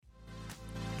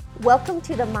Welcome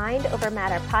to the Mind Over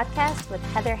Matter podcast with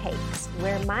Heather Hakes,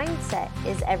 where mindset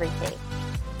is everything.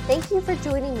 Thank you for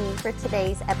joining me for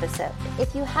today's episode.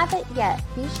 If you haven't yet,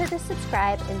 be sure to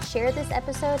subscribe and share this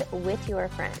episode with your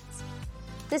friends.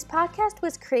 This podcast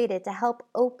was created to help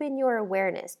open your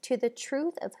awareness to the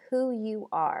truth of who you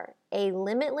are, a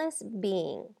limitless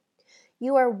being.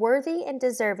 You are worthy and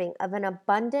deserving of an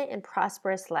abundant and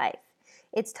prosperous life.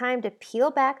 It's time to peel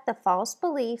back the false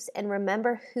beliefs and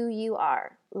remember who you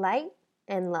are, light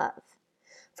and love.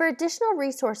 For additional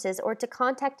resources or to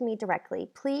contact me directly,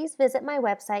 please visit my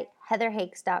website,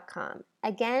 heatherhakes.com.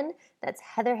 Again, that's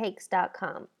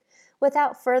heatherhakes.com.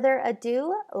 Without further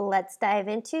ado, let's dive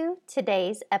into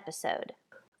today's episode.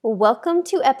 Welcome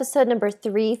to episode number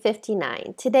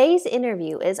 359. Today's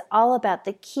interview is all about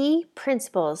the key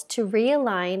principles to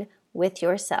realign with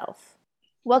yourself.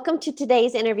 Welcome to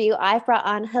today's interview. I've brought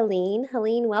on Helene.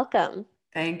 Helene, welcome.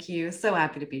 Thank you. So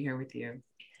happy to be here with you.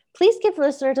 Please give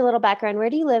listeners a little background.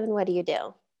 Where do you live and what do you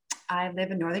do? I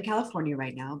live in Northern California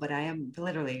right now, but I am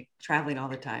literally traveling all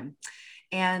the time.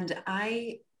 And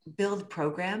I build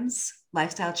programs,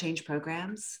 lifestyle change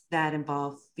programs that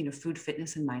involve, food,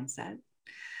 fitness, and mindset.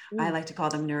 I like to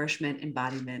call them nourishment,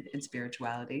 embodiment, and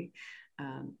spirituality.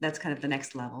 That's kind of the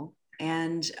next level.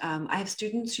 And I have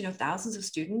students, thousands of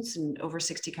students in over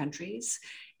 60 countries.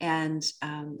 And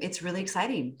it's really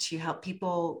exciting to help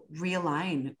people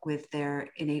realign with their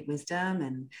innate wisdom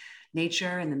and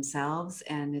nature and themselves.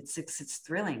 And it's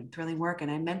thrilling work.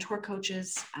 And I mentor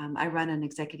coaches. I run an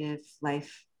executive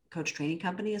life coach training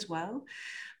company as well.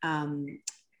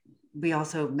 We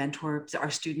also mentor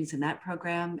our students in that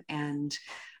program. And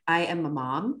I am a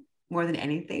mom more than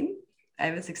anything. I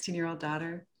have a 16-year-old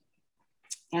daughter.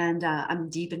 And I'm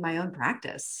deep in my own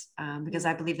practice because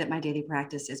I believe that my daily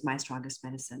practice is my strongest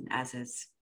medicine, as is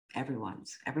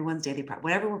everyone's daily practice.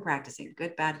 Whatever we're practicing,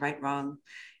 good, bad, right, wrong,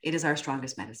 it is our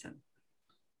strongest medicine.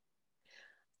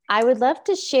 I would love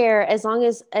to share, as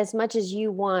much as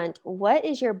you want, what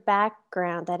is your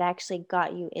background that actually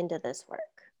got you into this work?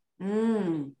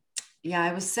 Yeah,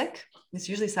 I was sick. It's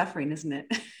usually suffering, isn't it?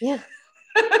 Yeah.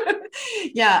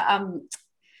 Yeah.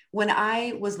 When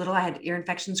I was little, I had ear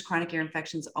infections, chronic ear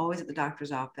infections, always at the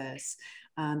doctor's office.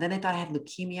 Then they thought I had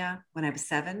leukemia when I was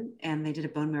 7, and they did a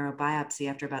bone marrow biopsy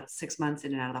after about 6 months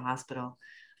in and out of the hospital,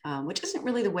 which isn't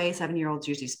really the way 7-year-olds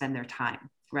usually spend their time,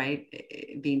 right?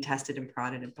 Being tested and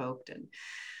prodded and poked. And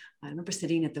I remember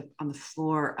sitting on the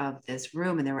floor of this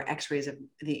room, and there were x-rays of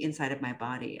the inside of my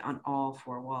body on all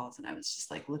 4 walls. And I was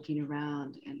just like looking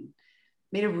around, and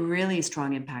made a really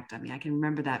strong impact on me. I can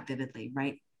remember that vividly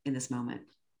right in this moment.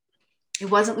 It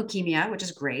wasn't leukemia, which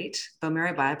is great. Bone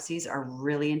marrow biopsies are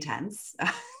really intense.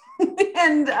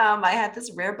 And I had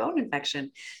this rare bone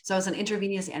infection. So I was on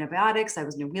intravenous antibiotics. I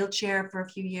was in a wheelchair for a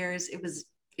few years. It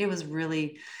was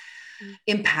really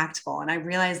impactful. And I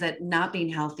realized that not being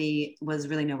healthy was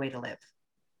really no way to live.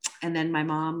 And then my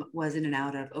mom was in and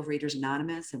out of Overeaters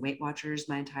Anonymous and Weight Watchers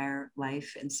my entire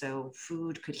life. And so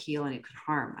food could heal and it could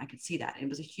harm. I could see that. It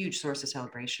was a huge source of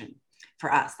celebration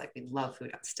for us. Like, we love food.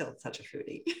 I'm still such a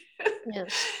foodie. Yeah.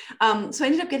 So I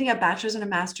ended up getting a bachelor's and a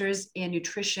master's in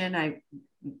nutrition.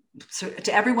 So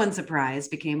to everyone's surprise,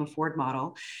 became a Ford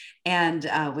model and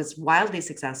was wildly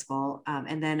successful.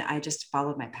 And then I just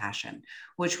followed my passion,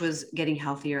 which was getting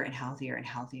healthier and healthier and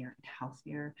healthier and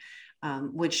healthier,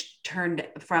 which turned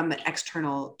from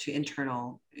external to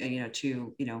internal,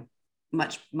 to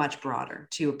much, much broader,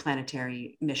 to a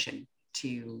planetary mission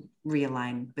to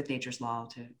realign with nature's law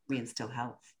to reinstill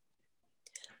health.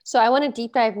 So I want to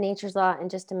deep dive nature's law in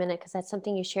just a minute because that's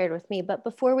something you shared with me. But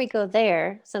before we go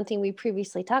there, something we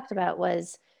previously talked about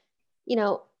was,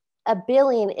 a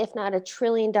billion, if not $1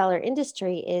 trillion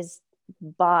industry is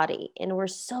body. And we're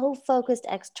so focused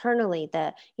externally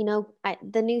that,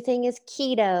 the new thing is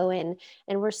keto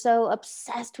and we're so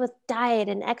obsessed with diet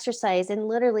and exercise. And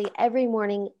literally every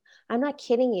morning, I'm not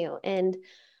kidding you. And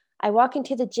I walk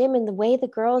into the gym and the way the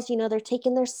girls, they're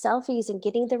taking their selfies and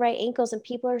getting the right ankles, and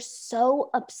people are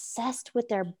so obsessed with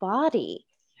their body.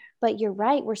 But you're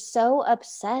right. We're so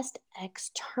obsessed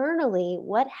externally.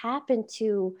 What happened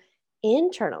to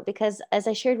internal? Because as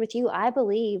I shared with you, I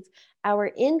believe our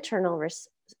internal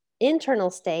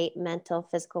state, mental,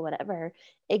 physical, whatever,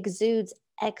 exudes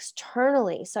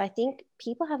externally. So I think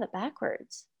people have it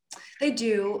backwards. They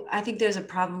do. I think there's a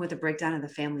problem with the breakdown of the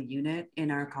family unit in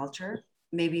our culture,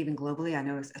 maybe even globally. I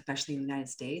know, especially in the United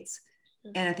States.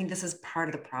 And I think this is part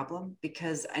of the problem,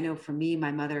 because I know for me,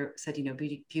 my mother said,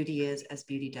 beauty is as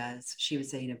beauty does. She would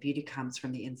say, beauty comes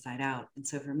from the inside out. And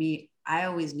so for me, I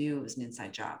always knew it was an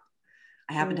inside job.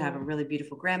 I happened to have a really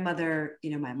beautiful grandmother.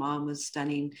 My mom was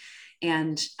stunning.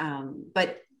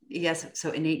 But yes,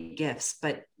 so innate gifts,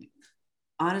 but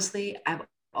honestly, I've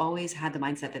always had the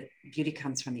mindset that beauty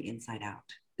comes from the inside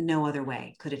out. No other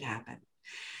way could it happen.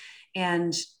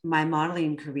 And my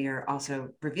modeling career also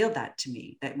revealed that to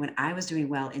me, that when I was doing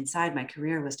well inside, my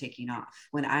career was taking off.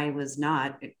 When I was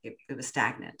not, it was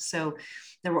stagnant. So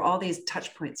there were all these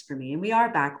touch points for me. And we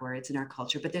are backwards in our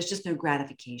culture, but there's just no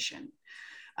gratification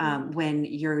when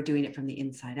you're doing it from the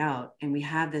inside out. And we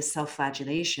have this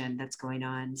self-flagellation that's going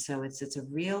on. So it's a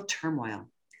real turmoil.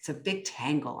 It's a big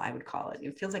tangle, I would call it.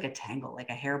 It feels like a tangle,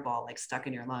 like a hairball, like stuck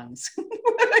in your lungs.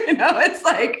 It's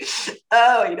like,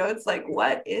 oh, it's like,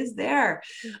 what is there?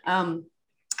 And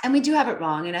we do have it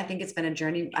wrong. And I think it's been a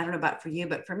journey. I don't know about for you,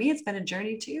 but for me, it's been a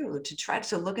journey too, to try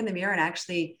to look in the mirror and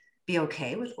actually be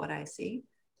okay with what I see.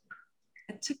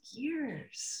 It took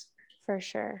years. For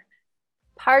sure.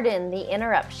 Pardon the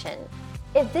interruption.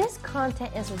 If this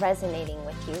content is resonating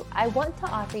with you, I want to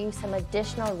offer you some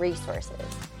additional resources.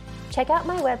 Check out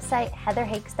my website,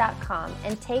 heatherhakes.com,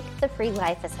 and take the free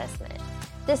life assessment.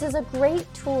 This is a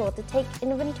great tool to take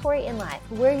inventory in life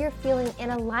where you're feeling in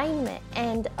alignment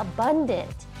and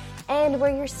abundant, and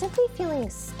where you're simply feeling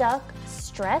stuck,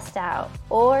 stressed out,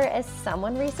 or as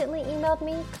someone recently emailed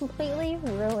me, completely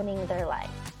ruining their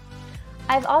life.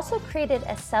 I've also created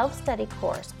a self-study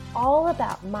course all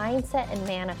about mindset and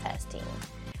manifesting.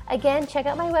 Again, check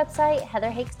out my website,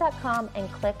 heatherhakes.com, and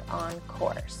click on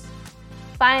course.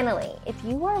 Finally, if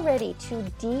you are ready to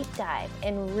deep dive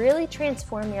and really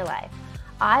transform your life,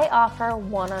 I offer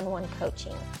one-on-one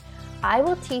coaching. I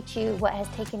will teach you what has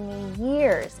taken me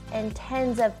years and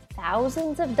tens of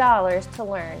thousands of dollars to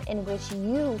learn, in which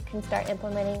you can start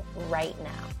implementing right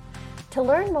now. To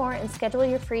learn more and schedule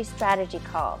your free strategy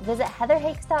call, visit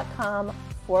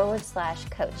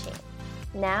heatherhakes.com/coaching.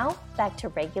 Now, back to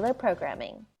regular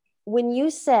programming. When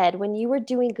you were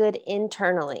doing good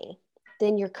internally,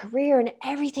 then your career and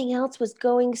everything else was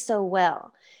going so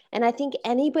well. And I think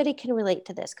anybody can relate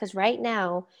to this, because right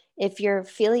now, if you're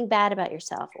feeling bad about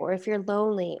yourself, or if you're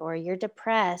lonely, or you're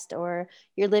depressed, or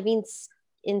you're living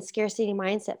in scarcity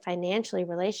mindset, financially,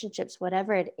 relationships,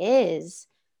 whatever it is,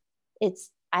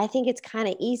 I think it's kind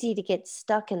of easy to get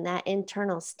stuck in that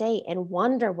internal state and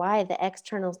wonder why the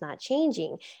external's not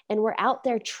changing. And we're out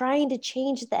there trying to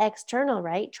change the external,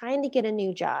 right? Trying to get a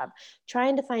new job,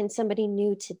 trying to find somebody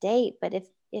new to date. But if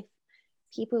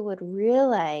people would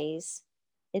realize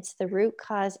it's the root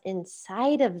cause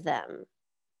inside of them,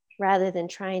 rather than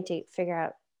trying to figure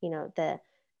out, the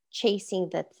chasing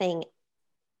the thing.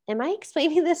 Am I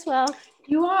explaining this well?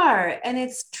 You are. And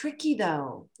it's tricky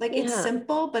though. Like Yeah. It's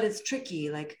simple, but it's tricky.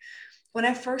 Like when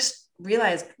I first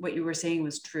realized what you were saying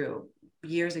was true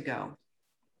years ago,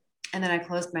 and then I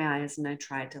closed my eyes and I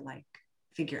tried to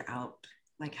figure out,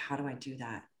 how do I do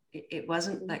that? It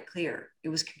wasn't that clear. It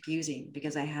was confusing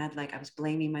because I was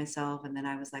blaming myself. And then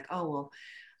I was like, oh, well,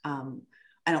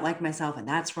 I don't like myself and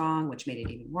that's wrong, which made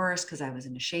it even worse because I was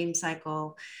in a shame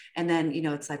cycle. And then,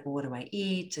 it's like, well, what do I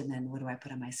eat? And then what do I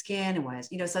put on my skin? And why is,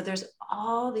 so there's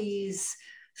all these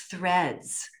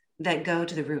threads that go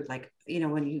to the root.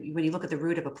 When you look at the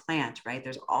root of a plant, right,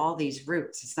 there's all these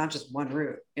roots. It's not just one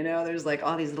root, there's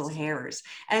all these little hairs.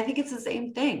 And I think it's the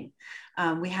same thing.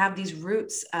 We have these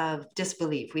roots of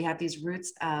disbelief. We have these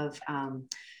roots of,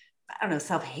 I don't know,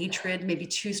 self-hatred, maybe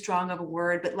too strong of a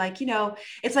word, but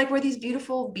it's like we're these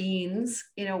beautiful beings,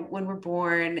 when we're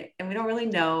born, and we don't really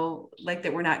know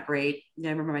that we're not great. I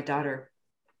remember my daughter,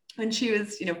 when she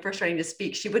was, first starting to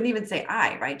speak, she wouldn't even say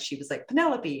I, right? She was like,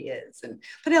 Penelope is, and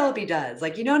Penelope does.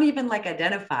 You don't even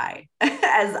identify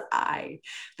as I,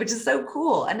 which is so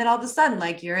cool. And then all of a sudden,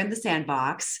 you're in the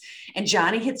sandbox and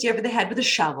Johnny hits you over the head with a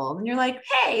shovel and you're like,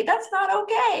 hey, that's not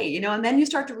okay. And then you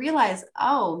start to realize,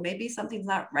 oh, maybe something's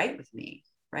not right with me.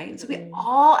 Right. And so we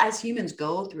all, as humans,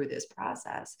 go through this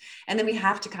process, and then we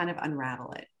have to kind of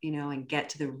unravel it, and get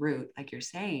to the root, like you're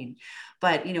saying.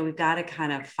 But, we've got to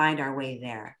kind of find our way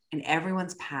there, and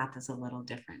everyone's path is a little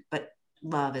different, but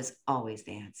love is always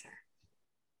the answer.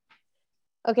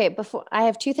 Okay. Before, I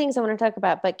have two things I want to talk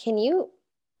about, but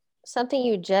something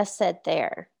you just said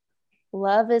there,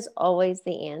 love is always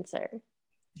the answer.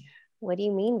 Yeah. What do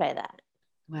you mean by that?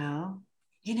 Well,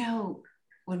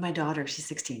 when my daughter, she's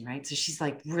 16, right? So she's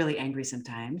really angry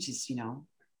sometimes. She's,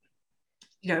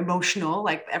 emotional,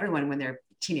 like everyone when they're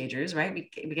teenagers, right?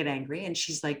 We get angry, and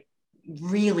she's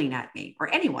reeling at me,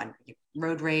 or anyone,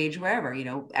 road rage, wherever,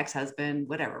 ex-husband,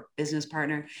 whatever, business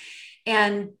partner.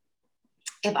 And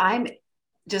if I'm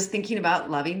just thinking about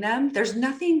loving them, there's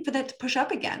nothing for that to push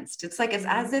up against. It's it's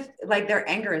as if their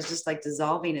anger is just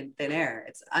dissolving in thin air.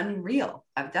 It's unreal.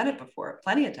 I've done it before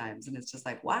plenty of times. And it's just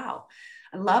wow.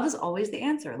 And love is always the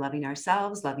answer. Loving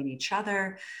ourselves, loving each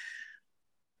other.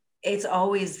 it's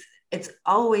always, it's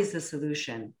always the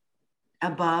solution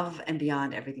above and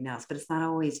beyond everything else, but it's not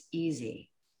always easy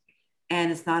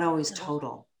and it's not always No.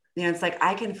 total. You know, it's like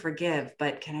I can forgive,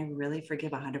 but can I really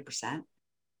forgive 100%?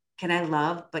 Can I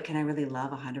love, but can I really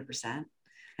love 100%?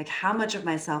 Like how much of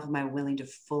myself am I willing to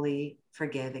fully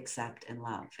forgive, accept, and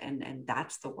love? And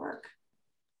that's the work.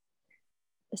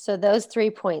 So those 3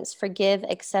 points, forgive,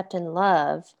 accept, and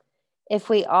love, if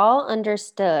we all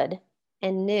understood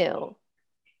and knew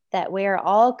that we are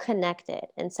all connected.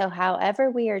 And so however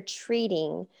we are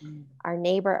treating Mm. our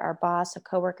neighbor, our boss, a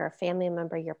coworker, a family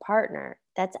member, your partner,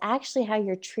 that's actually how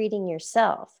you're treating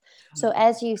yourself. So Totally.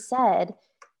 as you said,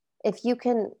 if you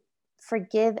can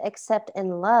forgive, accept,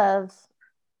 and love,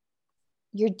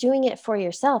 you're doing it for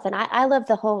yourself. And I love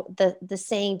the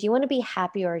saying, do you want to be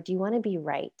happy or do you want to be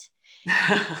right?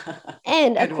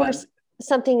 And of Good one. course,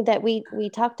 something that we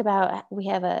talked about, we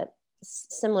have a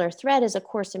similar thread is A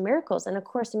Course in Miracles. And A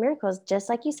Course in Miracles, just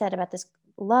like you said about this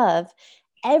love,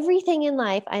 everything in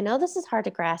life, I know this is hard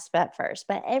to grasp at first,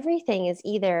 but everything is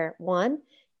either one,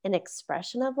 an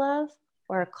expression of love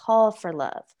or a call for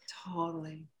love.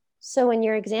 Totally. So in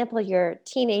your example, your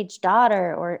teenage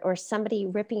daughter or somebody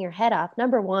ripping your head off,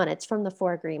 number one, it's from the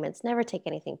Four Agreements. Never take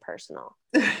anything personal.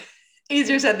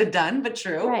 Easier said than done, but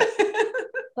true. Right.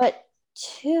 But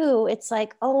two, it's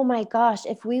like, oh my gosh,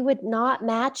 if we would not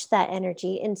match that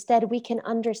energy, instead we can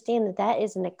understand that that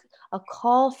is a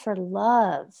call for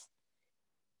love.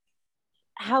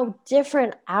 How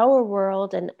different our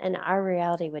world and our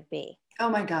reality would be. Oh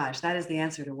my gosh, that is the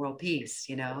answer to world peace.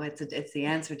 You know, it's the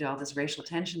answer to all this racial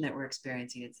tension that we're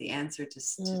experiencing. It's the answer to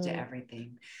Mm.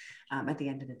 everything at the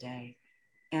end of the day.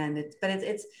 And it's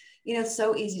you know, it's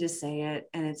so easy to say it,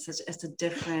 and it's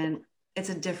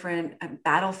a different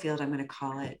battlefield, I'm going to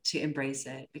call it, to embrace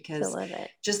it, To because live it.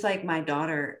 just like my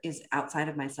daughter is outside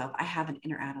of myself, I have an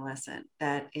inner adolescent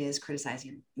that is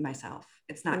criticizing myself.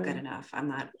 It's not good Mm. enough. I'm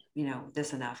not, you know,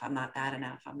 this enough. I'm not that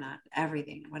enough. I'm not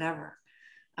everything, whatever.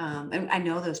 And I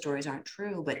know those stories aren't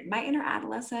true, but my inner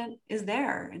adolescent is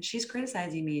there and she's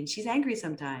criticizing me and she's angry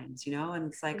sometimes, you know, and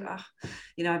it's like, Mm. oh,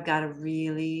 you know, I've got to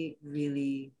really,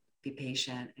 really be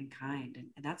patient and kind.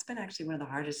 And that's been actually one of the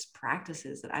hardest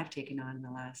practices that I've taken on in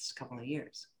the last couple of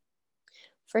years.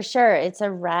 For sure. It's a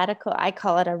radical, I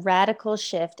call it a radical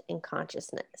shift in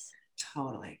consciousness.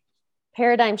 Totally.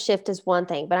 Paradigm shift is one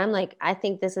thing, but I'm like, I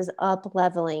think this is up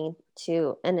leveling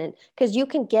to, and then because you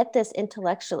can get this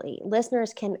intellectually,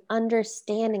 listeners can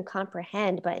understand and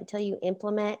comprehend, but until you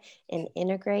implement and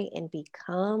integrate and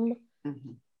become,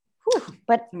 Mm-hmm. whew,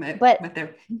 but My, but my,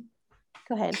 ther-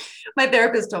 go ahead. my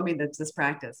therapist told me that's this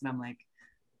practice. And I'm like,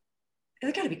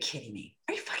 they gotta be kidding me.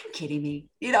 Are you fucking kidding me?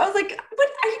 You know, I was like, what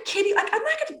are you kidding? Like, I'm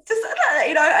not gonna just,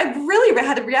 you know, I really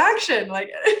had a reaction. Like,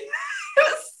 it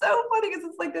was so funny because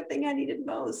it's like the thing I needed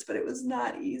most, but it was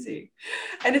not easy.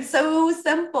 And it's so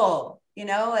simple, you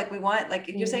know, like we want, like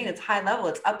you're saying, Mm. it's high level,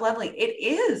 it's up leveling. It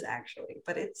is actually,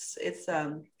 but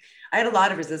I had a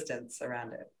lot of resistance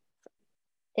around it.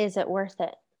 Is it worth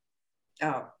it?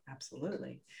 Oh,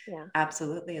 absolutely. Yeah.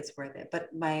 Absolutely. It's worth it.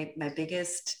 But my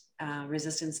biggest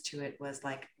resistance to it was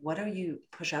like, what do you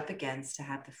push up against to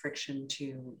have the friction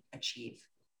to achieve?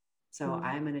 So Mm.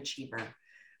 I'm an achiever.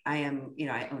 I am, you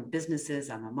know, I own businesses.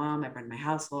 I'm a mom. I run my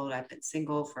household. I've been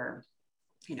single for,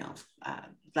 you know,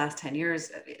 last 10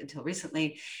 years until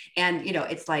recently. And, you know,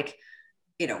 it's like,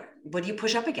 you know, what do you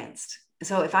push up against?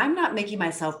 So if I'm not making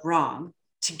myself wrong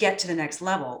to get to the next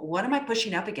level, what am I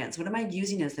pushing up against? What am I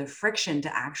using as the friction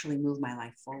to actually move my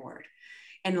life forward?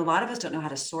 And a lot of us don't know how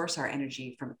to source our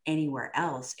energy from anywhere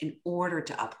else in order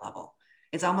to up level.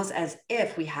 It's almost as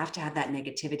if we have to have that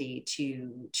negativity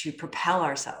to propel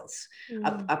ourselves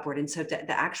Mm. upward. And so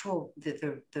the actual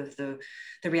the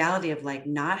reality of like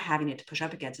not having it to push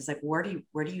up against is like, where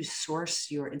do you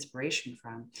source your inspiration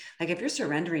from? Like if you're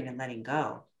surrendering and letting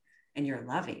go and you're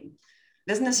loving,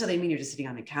 doesn't necessarily mean you're just sitting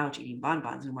on the couch eating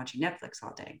bonbons and watching Netflix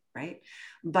all day, right?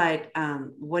 But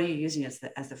what are you using as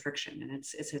the friction? And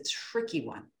it's a tricky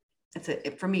one.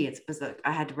 For me,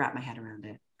 I had to wrap my head around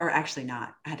it, or actually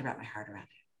not. I had to wrap my heart around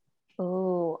it.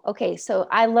 Oh, okay. So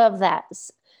I love that.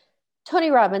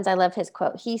 Tony Robbins, I love his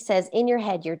quote. He says, in your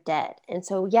head, you're dead. And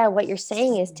so, yeah, what you're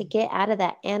saying is to get out of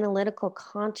that analytical,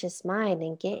 conscious mind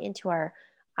and get into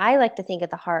I like to think of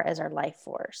the heart as our life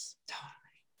force. Totally.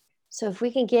 So if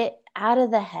we can get out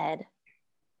of the head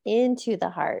into the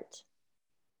heart,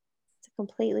 it's a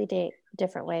completely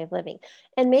different way of living.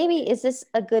 And maybe is this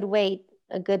a good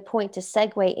point to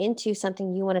segue into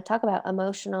something you want to talk about,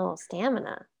 emotional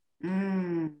stamina?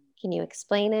 Mm. Can you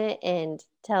explain it and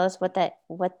tell us what that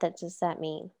does that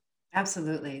mean?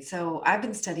 Absolutely. So I've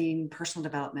been studying personal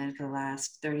development for the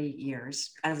last 30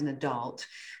 years as an adult.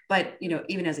 But,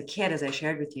 even as a kid, as I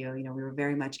shared with you, we were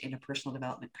very much in a personal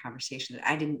development conversation that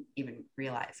I didn't even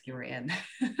realize you were in.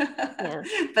 Yeah.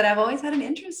 But I've always had an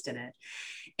interest in it.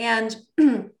 And,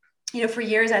 for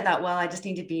years I thought, well, I just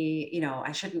need to be,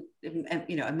 I shouldn't,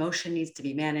 emotion needs to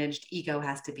be managed. Ego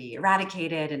has to be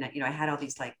eradicated. And, I had all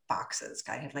these like boxes.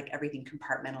 I had like everything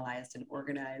compartmentalized and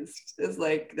organized. It's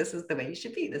like, this is the way you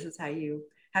should be. This is how you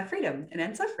have freedom and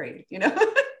end suffering. You know,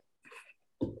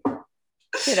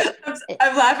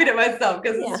 I'm laughing at myself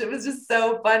because yeah. it was just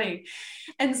so funny.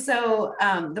 And so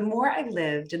the more I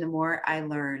lived and the more I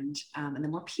learned, and the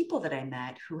more people that I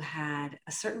met who had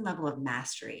a certain level of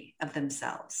mastery of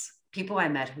themselves, people I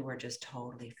met who were just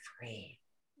totally free.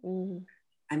 Mm.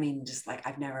 I mean, just like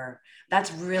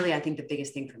that's really, I think the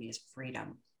biggest thing for me is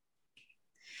freedom.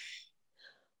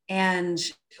 And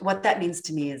what that means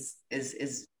to me is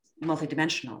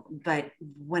multidimensional. But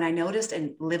when I noticed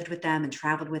and lived with them and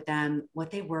traveled with them, what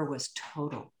they were was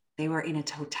total. They were in a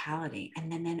totality.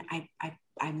 And then I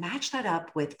matched that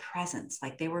up with presence,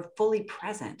 like they were fully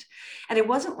present. And it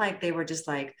wasn't like they were just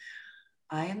like,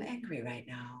 I am angry right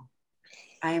now.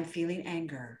 I am feeling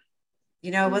anger.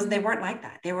 It wasn't, they weren't like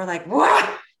that. They were like,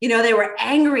 what? They were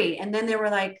angry. And then they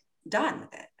were like done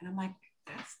with it. And I'm like,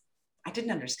 I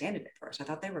didn't understand it at first. I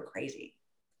thought they were crazy.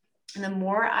 And the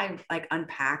more I like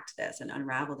unpacked this and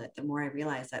unraveled it, the more I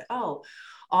realized that, oh,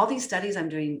 all these studies I'm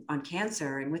doing on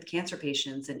cancer and with cancer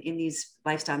patients and in these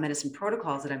lifestyle medicine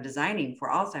protocols that I'm designing for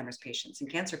Alzheimer's patients and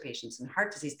cancer patients and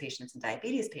heart disease patients and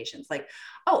diabetes patients, like,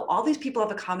 oh, all these people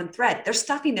have a common thread. They're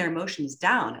stuffing their emotions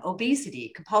down,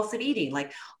 obesity, compulsive eating,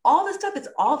 like all this stuff. It's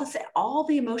all the same. All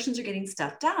the emotions are getting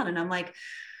stuffed down. And I'm like,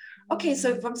 okay, so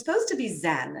if I'm supposed to be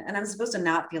Zen and I'm supposed to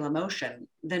not feel emotion,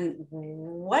 then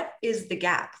what is the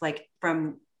gap? Like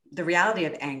from the reality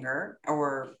of anger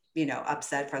or,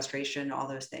 upset, frustration, all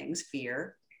those things,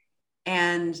 fear,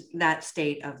 and that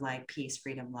state of like peace,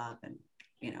 freedom, love, and,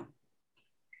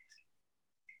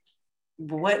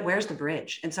 where's the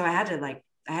bridge? And so I had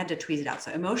to tweeze it out.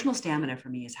 So emotional stamina for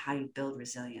me is how you build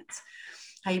resilience.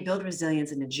 How you build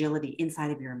resilience and agility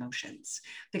inside of your emotions,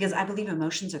 because I believe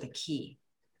emotions are the key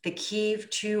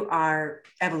to our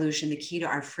evolution, the key to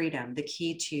our freedom, the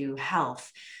key to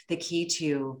health, the key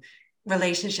to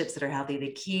relationships that are healthy,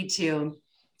 the key to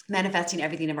manifesting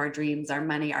everything of our dreams, our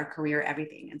money, our career,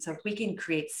 everything. And so if we can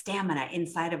create stamina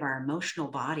inside of our emotional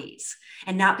bodies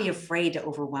and not be afraid to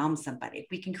overwhelm somebody, if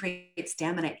we can create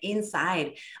stamina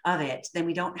inside of it, then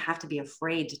we don't have to be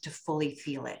afraid to fully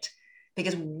feel it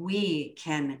because we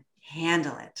can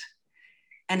handle it.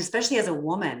 And especially as a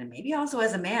woman, and maybe also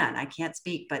as a man, I can't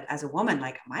speak, but as a woman,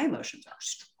 like my emotions are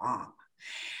strong.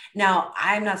 Now,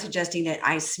 I'm not suggesting that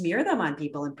I smear them on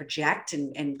people and project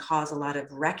and cause a lot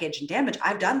of wreckage and damage.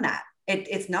 I've done that.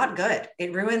 It's not good.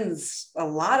 It ruins a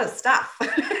lot of stuff,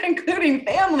 including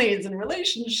families and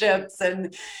relationships.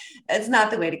 And it's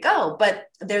not the way to go. But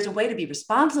there's a way to be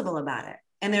responsible about it.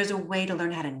 And there's a way to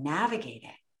learn how to navigate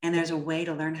it. And there's a way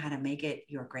to learn how to make it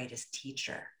your greatest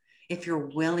teacher if you're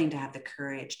willing to have the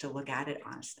courage to look at it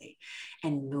honestly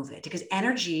and move it. Because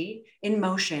energy in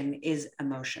motion is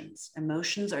emotions.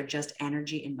 Emotions are just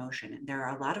energy in motion. And there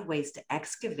are a lot of ways to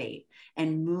excavate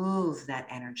and move that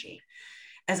energy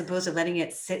as opposed to letting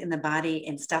it sit in the body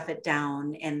and stuff it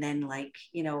down and then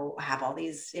have all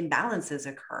these imbalances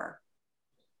occur.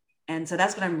 And so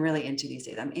that's what I'm really into these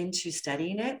days. I'm into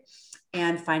studying it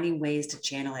and finding ways to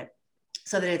channel it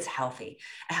so that it's healthy,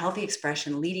 a healthy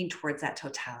expression leading towards that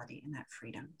totality and that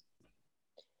freedom.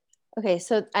 Okay,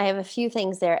 so I have a few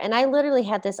things there. And I literally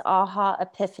had this aha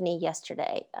epiphany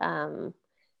yesterday. I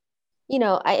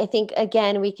think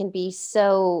again we can be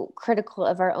so critical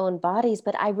of our own bodies,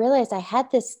 but I realized I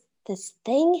had this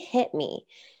thing hit me.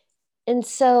 And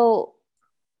so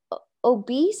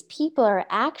obese people are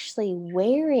actually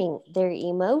wearing their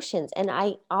emotions, and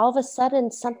I all of a sudden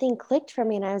something clicked for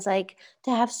me, and I was like, to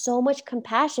have so much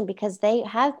compassion because they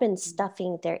have been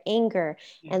stuffing their anger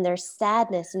and their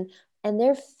sadness, and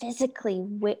they're physically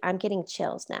I'm getting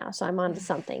chills now, so I'm onto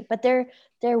something, but they're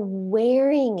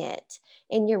wearing it.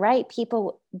 And you're right,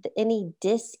 people, any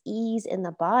dis-ease in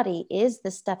the body is the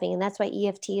stuffing, and that's why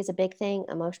EFT is a big thing,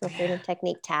 emotional freedom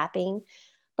technique, tapping.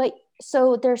 But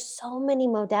so there's so many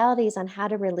modalities on how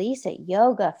to release it.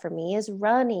 Yoga for me is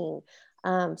running.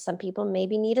 Some people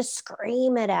maybe need to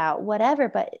scream it out, whatever.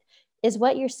 But is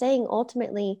what you're saying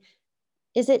ultimately,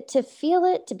 is it to feel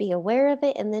it, to be aware of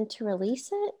it, and then to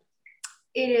release it?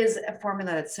 It is a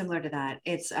formula that's similar to that.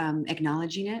 It's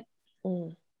acknowledging it.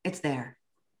 It's there.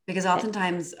 Because Okay.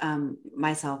 oftentimes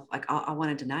myself, like I'll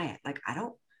want to deny it. Like, I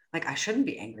don't Like, I shouldn't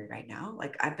be angry right now.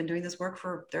 Like, I've been doing this work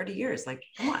for 30 years. Like,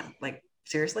 come on. Like,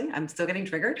 seriously, I'm still getting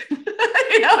triggered.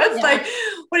 It's Yeah. like,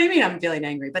 what do you mean I'm feeling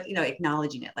angry? But,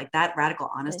 acknowledging it, like that radical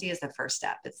honesty is the first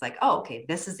step. It's like, oh, okay,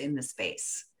 this is in the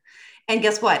space. And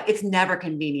guess what? It's never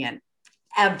convenient,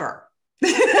 ever.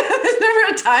 There's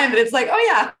never a time that it's like, oh,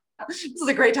 yeah, this is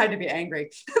a great time to be angry.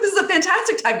 This is a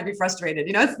fantastic time to be frustrated.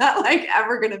 It's not like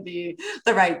ever going to be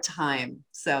the right time.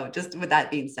 So just with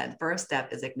that being said, first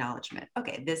step is acknowledgement.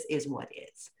 Okay, this is what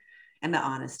is, and the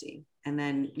honesty. And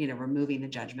then, removing the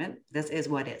judgment. This is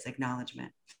what is,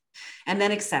 acknowledgement. And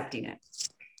then accepting it,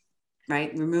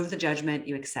 right? Remove the judgment,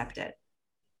 you accept it.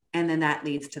 And then that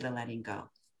leads to the letting go.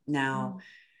 Now,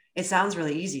 it sounds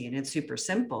really easy and it's super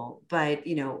simple, but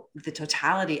the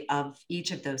totality of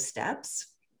each of those steps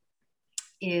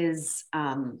is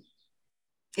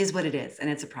what it is, and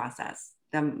it's a process.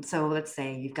 So let's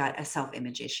say you've got a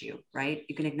self-image issue, right?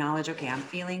 You can acknowledge, okay, I'm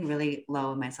feeling really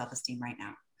low in my self-esteem right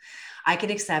now. I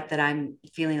can accept that I'm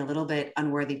feeling a little bit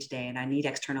unworthy today and I need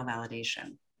external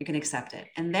validation. You can accept it.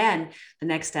 And then the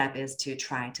next step is to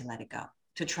try to let it go,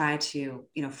 to try to,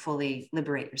 fully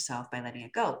liberate yourself by letting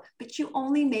it go. But you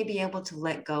only may be able to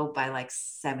let go by like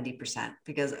 70%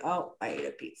 because, oh, I ate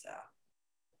a pizza.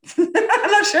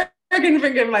 I'm not sure I can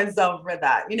forgive myself for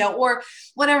that, or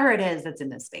whatever it is that's in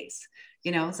this space,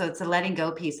 so it's a letting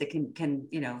go piece that can,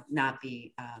 not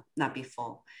be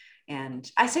full. And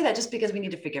I say that just because we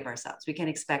need to forgive ourselves. We can't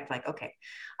expect like, okay,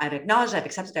 I've acknowledged, I've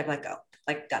accepted, I've let go,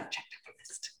 like done, check the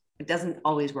list. It doesn't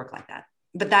always work like that,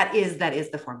 but that is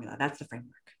the formula. That's the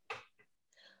framework.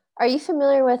 Are you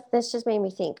familiar with this? Just made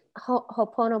me think.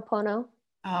 Ho'oponopono.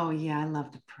 Oh yeah, I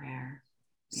love the prayer.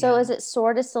 So Yeah. is it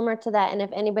sort of similar to that? And if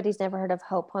anybody's never heard of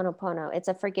Ho'oponopono,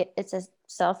 it's a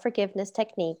self-forgiveness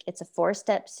technique. It's a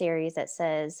 4-step series that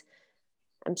says,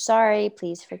 I'm sorry,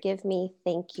 please forgive me.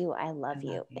 Thank you. I love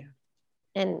you.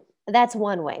 And that's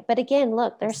one way. But again,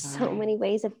 look, there's so many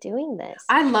ways of doing this.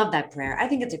 I love that prayer. I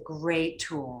think it's a great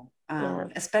tool,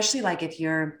 especially like if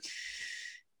you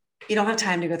don't have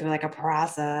time to go through like a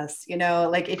process,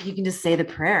 like if you can just say the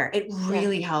prayer, it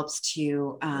really helps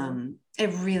to, it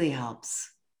really helps.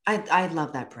 I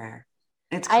love that prayer.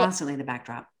 It's constantly in the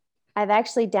backdrop. I've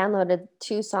actually downloaded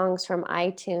 2 songs from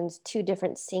iTunes, 2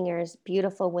 different singers,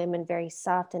 beautiful women, very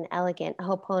soft and elegant,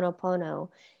 Ho'oponopono.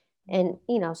 And,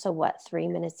 so what, 3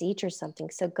 minutes each or something.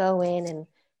 So go in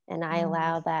and I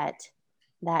allow that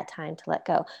time to let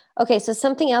go. Okay. So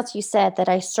something else you said that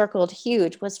I circled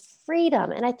huge was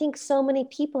freedom. And I think so many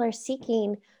people are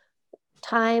seeking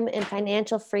time and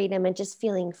financial freedom and just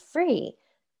feeling free.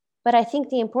 But I think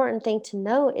the important thing to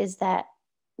know is that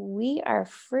we are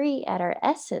free at our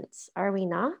essence, are we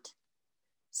not?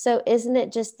 So isn't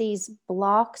it just these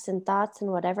blocks and thoughts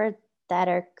and whatever that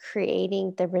are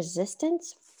creating the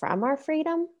resistance from our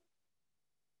freedom?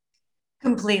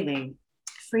 Completely.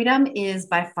 Freedom is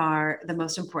by far the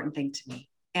most important thing to me.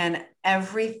 And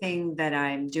everything that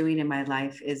I'm doing in my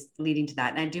life is leading to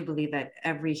that. And I do believe that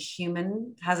every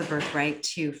human has a birthright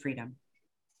to freedom.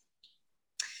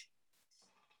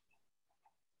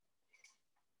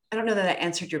 I don't know that I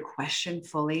answered your question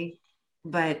fully,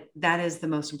 but that is the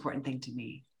most important thing to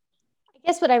me. I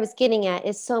guess what I was getting at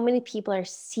is so many people are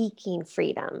seeking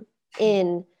freedom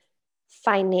in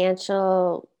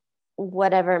financial,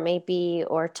 whatever it may be,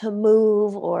 or to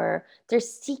move, or they're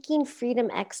seeking freedom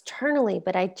externally.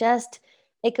 But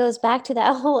it goes back to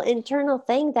that whole internal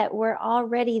thing that we're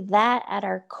already that at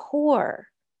our core.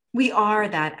 We are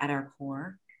that at our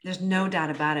core. There's no doubt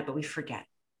about it, but we forget.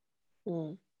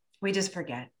 We just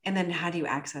forget. And then how do you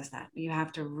access that? You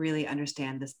have to really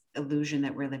understand this illusion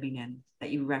that we're living in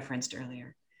that you referenced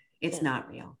earlier. It's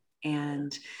not real.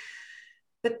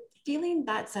 But feeling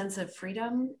that sense of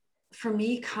freedom for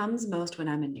me comes most when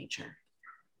I'm in nature.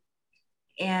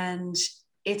 And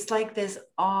it's like this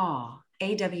awe,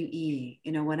 AWE,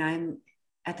 when I'm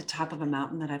at the top of a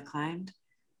mountain that I've climbed,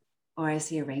 or I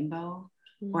see a rainbow,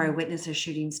 or I witness a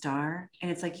shooting star.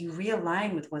 And it's like you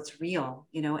realign with what's real,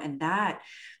 and that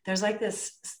there's like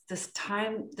this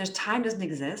time, time doesn't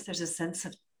exist. There's a sense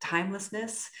of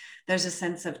timelessness. There's a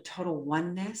sense of total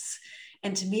oneness.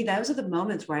 And to me, those are the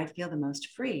moments where I feel the most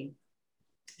free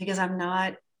because I'm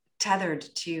not tethered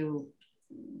to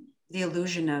the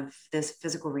illusion of this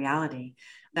physical reality,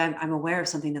 that I'm aware of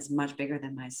something that's much bigger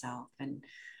than myself. And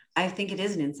I think it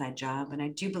is an inside job. And I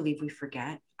do believe we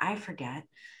forget. I forget.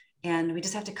 And we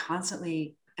just have to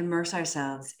constantly immerse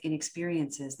ourselves in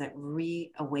experiences that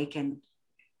reawaken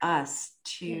us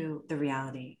to the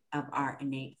reality of our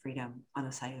innate freedom on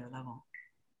a cellular level.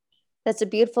 That's a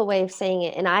beautiful way of saying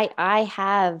it. And I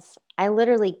I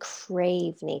literally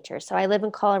crave nature. So I live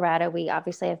in Colorado. We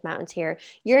obviously have mountains here.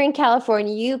 You're in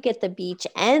California, you get the beach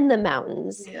and the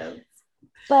mountains. Yeah.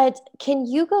 But can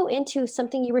you go into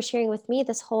something you were sharing with me,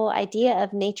 this whole idea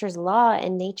of nature's law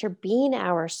and nature being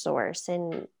our source?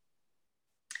 And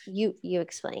you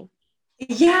explain.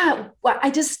 Yeah. Well, I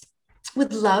just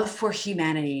would love for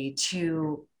humanity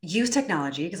to use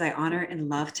technology because I honor and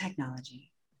love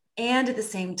technology. And at the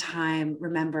same time,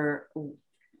 remember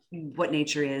what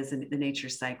nature is and the nature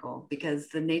cycle, because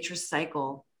the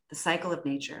cycle of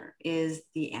nature is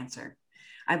the answer.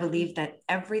 I believe that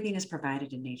everything is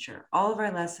provided in nature, all of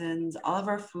our lessons, all of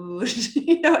our food,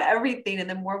 everything. And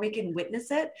the more we can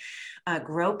witness it,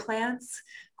 grow plants,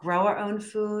 grow our own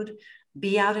food,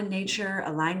 be out in nature,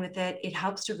 align with it, it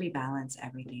helps to rebalance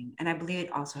everything. And I believe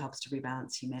it also helps to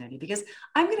rebalance humanity because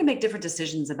I'm going to make different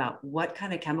decisions about what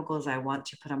kind of chemicals I want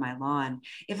to put on my lawn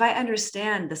if I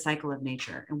understand the cycle of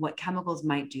nature and what chemicals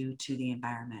might do to the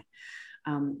environment.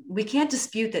 We can't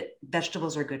dispute that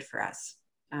vegetables are good for us.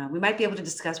 We might be able to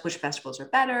discuss which vegetables are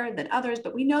better than others,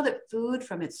 but we know that food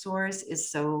from its source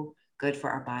is so good for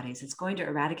our bodies. It's going to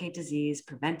eradicate disease,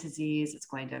 prevent disease. It's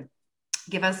going to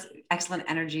give us excellent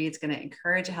energy. It's going to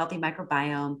encourage a healthy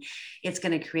microbiome. It's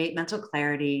going to create mental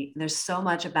clarity. There's so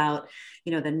much about,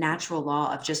 the natural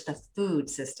law of just the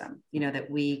food system, that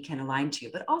we can align to,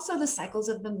 but also the cycles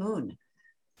of the moon,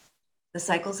 the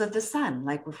cycles of the sun.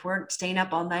 Like if we're staying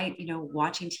up all night,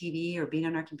 watching TV or being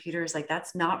on our computers, like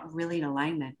that's not really in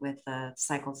alignment with the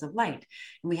cycles of light.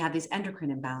 And we have these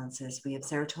endocrine imbalances. We have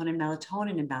serotonin,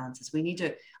 melatonin imbalances. We need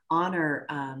to honor,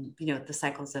 the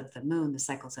cycles of the moon, the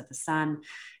cycles of the sun.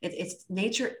 It's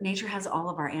nature. Nature has all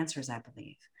of our answers, I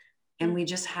believe. And we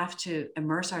just have to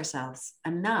immerse ourselves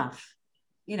enough,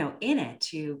 in it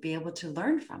to be able to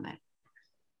learn from it.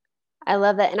 I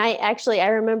love that. And I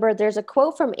remember there's a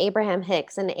quote from Abraham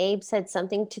Hicks, and Abe said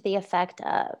something to the effect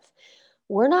of,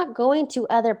 we're not going to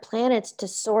other planets to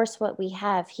source what we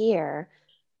have here.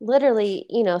 Literally,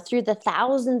 through the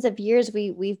thousands of years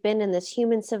we've been in this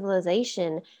human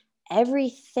civilization,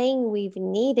 everything we've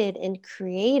needed and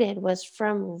created was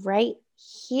from right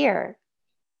here.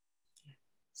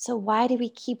 So why do we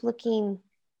keep looking,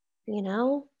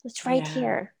 it's right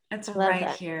here. It's I love right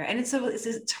that. here. And it's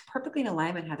perfectly in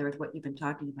alignment, Heather, with what you've been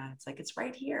talking about. It's like, it's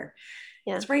right here.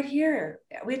 Yeah. It's right here.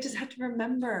 We just have to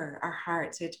remember our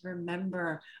hearts. We have to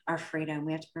remember our freedom.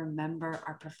 We have to remember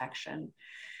our perfection.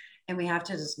 And we have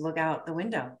to just look out the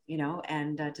window,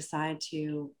 and decide to,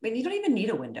 you don't even need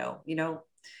a window,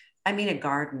 I mean, a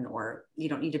garden, or you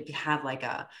don't need to have like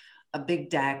a big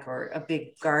deck or a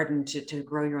big garden to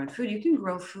grow your own food. You can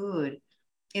grow food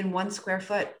in 1 square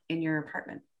foot in your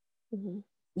apartment. Mm-hmm.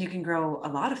 You can grow a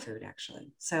lot of food,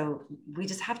 actually. So we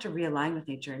just have to realign with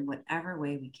nature in whatever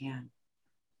way we can.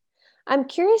 I'm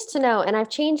curious to know, and I've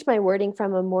changed my wording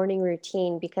from a morning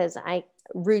routine because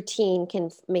routine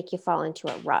can make you fall into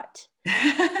a rut.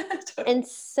 And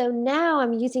so now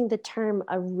I'm using the term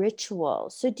a ritual.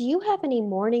 So do you have any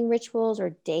morning rituals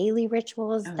or daily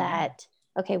rituals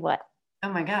okay, what? Oh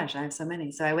my gosh, I have so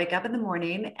many. So I wake up in the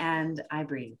morning and I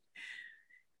breathe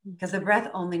because the breath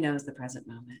only knows the present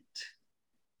moment.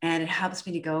 And it helps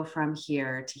me to go from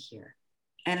here to here.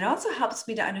 And it also helps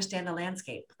me to understand the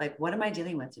landscape. Like, what am I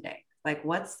dealing with today? Like,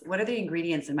 what are the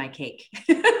ingredients in my cake?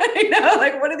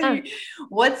 Like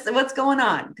what's going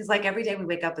on? Because like every day we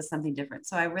wake up with something different.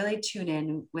 So I really tune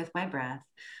in with my breath.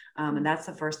 And that's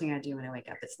the first thing I do when I wake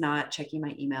up. It's not checking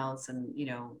my emails and,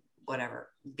 whatever,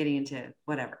 getting into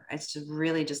whatever. It's just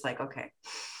really just like, okay,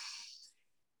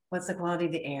 what's the quality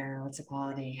of the air? What's the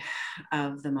quality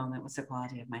of the moment? What's the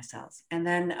quality of my cells? And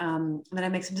then I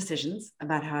make some decisions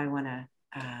about how I want to,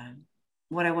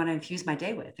 what I want to infuse my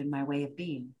day with and my way of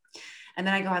being. And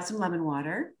then I go have some lemon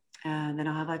water, and then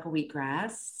I'll have like a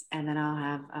wheatgrass, and then I'll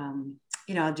have,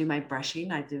 I'll do my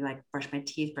brushing. I do like brush my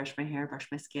teeth, brush my hair, brush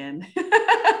my skin,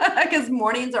 because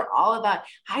mornings are all about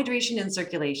hydration and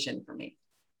circulation for me.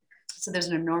 So there's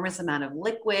an enormous amount of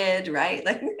liquid, right?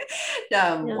 Like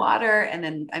water. And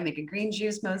then I make a green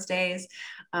juice most days.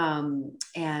 Mornings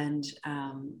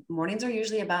are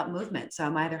usually about movement. So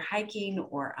I'm either hiking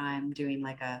or I'm doing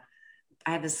I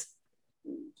have this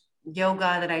yoga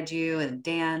that I do and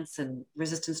dance and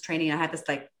resistance training. I have this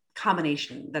like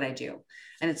combination that I do,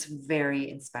 and it's very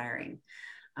inspiring.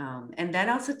 And then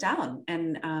I'll sit down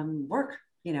and work,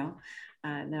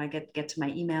 and then I get to my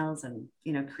emails and,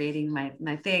 creating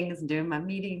my things and doing my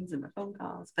meetings and my phone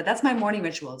calls. But that's my morning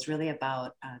ritual. It's really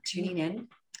about tuning in,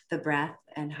 the breath,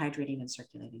 and hydrating and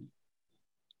circulating.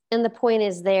 And the point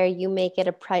is there, you make it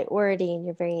a priority and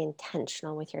you're very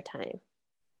intentional with your time.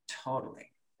 Totally.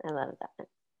 I love that.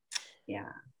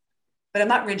 Yeah. but I'm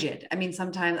not rigid. I mean,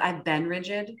 sometimes I've been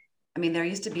rigid. I mean, there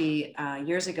used to be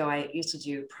years ago, I used to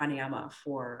do pranayama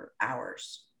for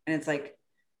hours, and it's like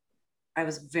I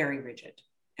was very rigid,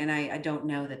 and I don't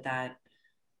know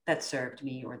that served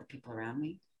me or the people around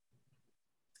me.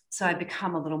 So I've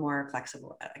become a little more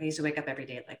flexible. I used to wake up every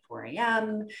day at like 4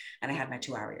 a.m. and I had my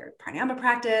 2 hour pranayama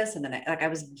practice, and then I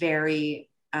was very,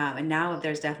 and now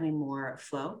there's definitely more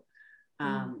flow,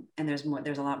 and there's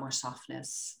a lot more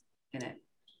softness in it.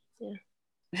 Yeah.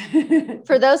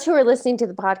 For those who are listening to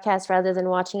the podcast rather than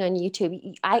watching on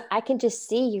YouTube, I can just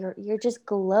see you're just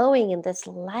glowing in this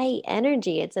light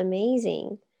energy. It's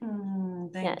amazing.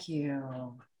 Thank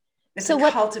you. It's so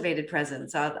a cultivated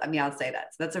presence. I'll say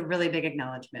that. So that's a really big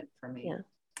acknowledgement for me. Yeah.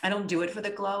 I don't do it for the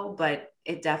glow, but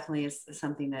it definitely is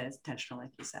something that is intentional,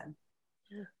 like you said.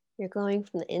 Yeah. You're glowing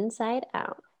from the inside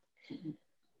out. Mm-hmm.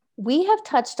 We have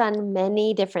touched on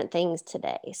many different things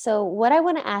today. So what I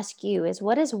want to ask you is,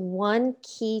 what is one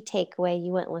key takeaway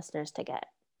you want listeners to get?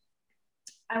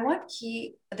 The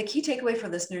key takeaway for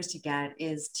listeners to get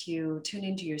is to tune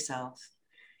into yourself.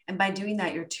 And by doing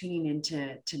that, you're tuning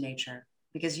into nature,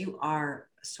 because you are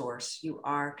a source. You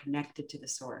are connected to the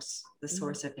source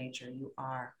of nature. You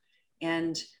are.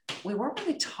 And we weren't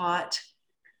really taught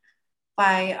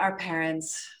by our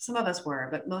parents. Some of us were,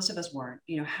 but most of us weren't,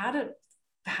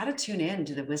 how to tune in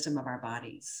to the wisdom of our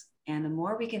bodies. And the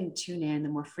more we can tune in, the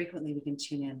more frequently we can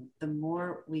tune in, the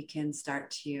more we can start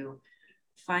to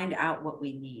find out what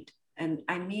we need. And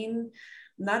I mean,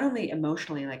 not only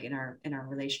emotionally, like in our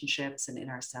relationships and in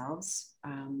ourselves,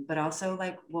 but also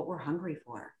like what we're hungry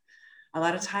for. A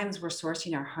lot of times we're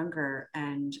sourcing our hunger,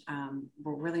 and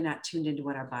we're really not tuned into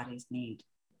what our bodies need.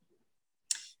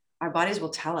 Our bodies will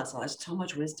tell us. There's so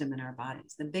much wisdom in our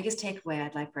bodies. The biggest takeaway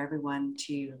I'd like for everyone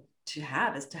to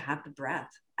have is to have the breath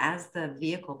as the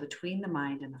vehicle between the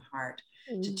mind and the heart,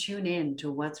 to tune in to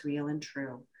what's real and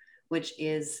true, which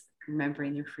is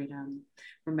remembering your freedom,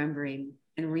 remembering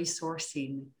and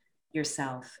resourcing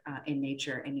yourself in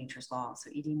nature and nature's law. So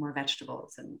eating more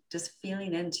vegetables and just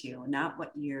feeling into not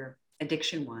what your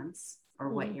addiction wants or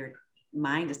what your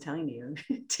mind is telling you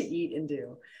to eat and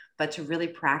do, but to really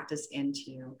practice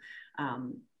into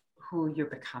who you're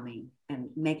becoming, and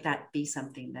make that be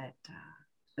something that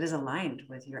is aligned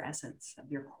with your essence of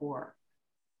your core.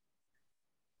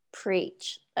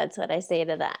 Preach. That's what I say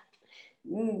to that.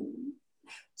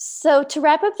 So to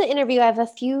wrap up the interview, I have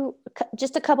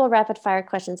just a couple of rapid fire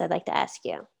questions I'd like to ask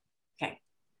you. Okay.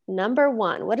 Number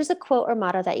 1, what is a quote or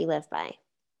motto that you live by?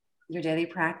 Your daily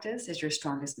practice is your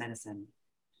strongest medicine.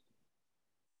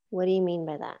 What do you mean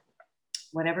by that?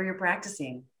 Whatever you're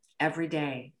practicing every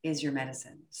day is your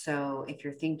medicine. So if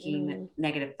you're thinking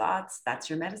negative thoughts, that's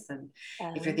your medicine.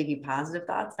 If you're thinking positive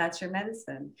thoughts, that's your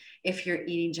medicine. If you're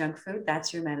eating junk food,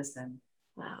 that's your medicine.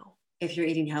 Wow. If you're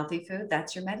eating healthy food,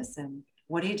 that's your medicine.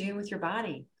 What are you doing with your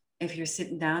body? If you're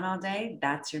sitting down all day,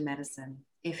 that's your medicine.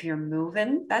 If you're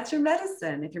moving, that's your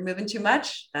medicine. If you're moving too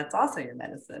much, that's also your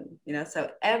medicine. So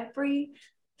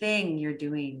everything you're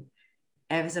doing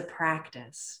is a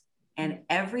practice, and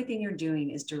everything you're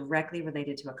doing is directly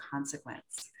related to a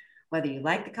consequence. Whether you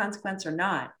like the consequence or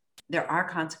not, there are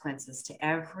consequences to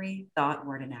every thought,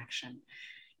 word, and action.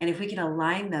 And if we can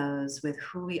align those with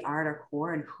who we are at our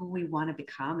core and who we want to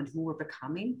become and who we're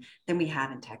becoming, then we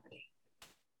have integrity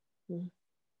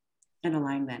and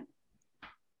alignment.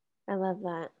 I love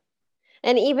that.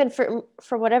 And even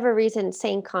for whatever reason,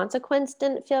 saying consequence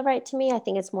didn't feel right to me. I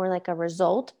think it's more like a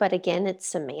result, but again, it's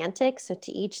semantics, so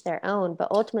to each their own. But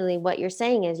ultimately what you're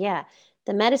saying is,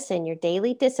 the medicine, your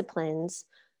daily disciplines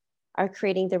are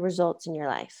creating the results in your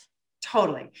life.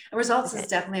 Totally. And results is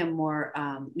definitely a more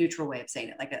neutral way of saying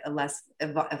it, like a less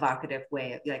evocative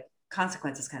way of, like,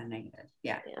 consequence is kind of negative.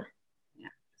 Yeah.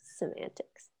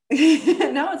 Semantics.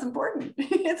 No, it's important.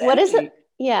 It's what is it?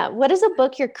 Yeah. What is a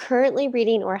book you're currently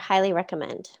reading or highly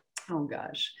recommend? Oh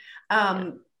gosh.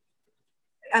 I'm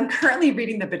currently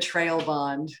reading The Betrayal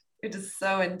Bond. It is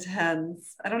so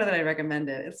intense. I don't know that I recommend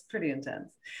it. It's pretty intense.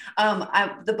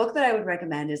 The book that I would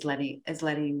recommend is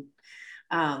letting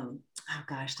oh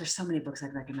gosh, there's so many books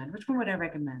I'd recommend. Which one would I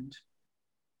recommend?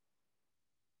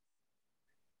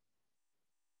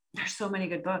 There's so many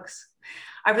good books.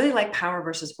 I really like Power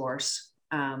versus Force.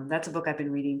 That's a book I've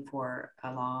been reading for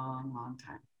a long, long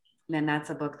time. And that's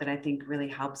a book that I think really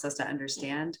helps us to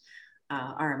understand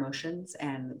our emotions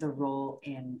and the role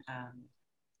in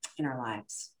our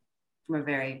lives from a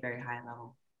very, very high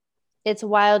level. It's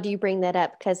wild you bring that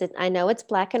up, because I know it's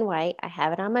black and white. I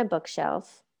have it on my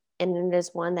bookshelf, and then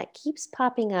there's one that keeps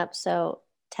popping up. So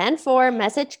 10-4,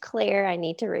 message clear. I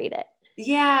need to read it.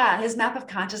 Yeah, his map of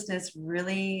consciousness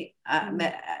really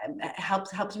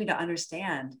helps me to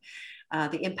understand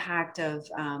the impact of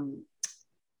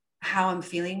how I'm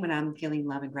feeling when I'm feeling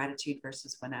love and gratitude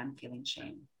versus when I'm feeling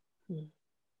shame. Mm.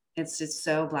 It's just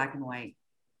so black and white,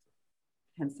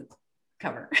 hence the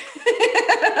cover.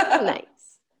 Nice.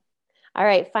 All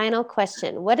right, final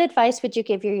question. What advice would you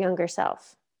give your younger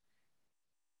self?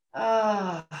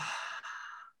 The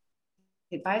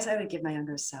advice I would give my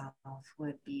younger self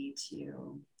would be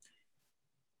to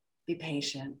be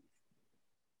patient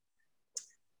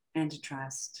and to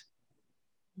trust,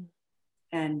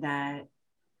 and that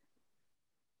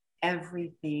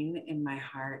everything in my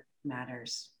heart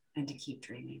matters, and to keep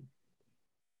dreaming.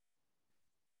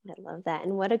 I love that.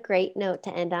 And what a great note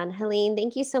to end on. Helene,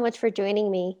 thank you so much for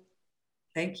joining me.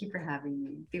 Thank you for having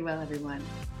me. Be well, everyone.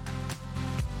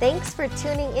 Thanks for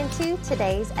tuning into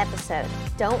today's episode.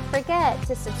 Don't forget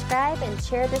to subscribe and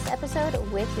share this episode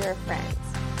with your friends.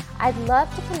 I'd love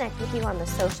to connect with you on the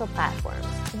social platforms.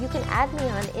 You can add me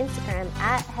on Instagram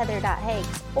at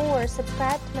heather.hakes or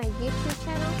subscribe to my YouTube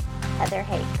channel, Heather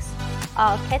Hakes.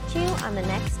 I'll catch you on the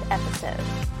next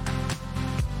episode.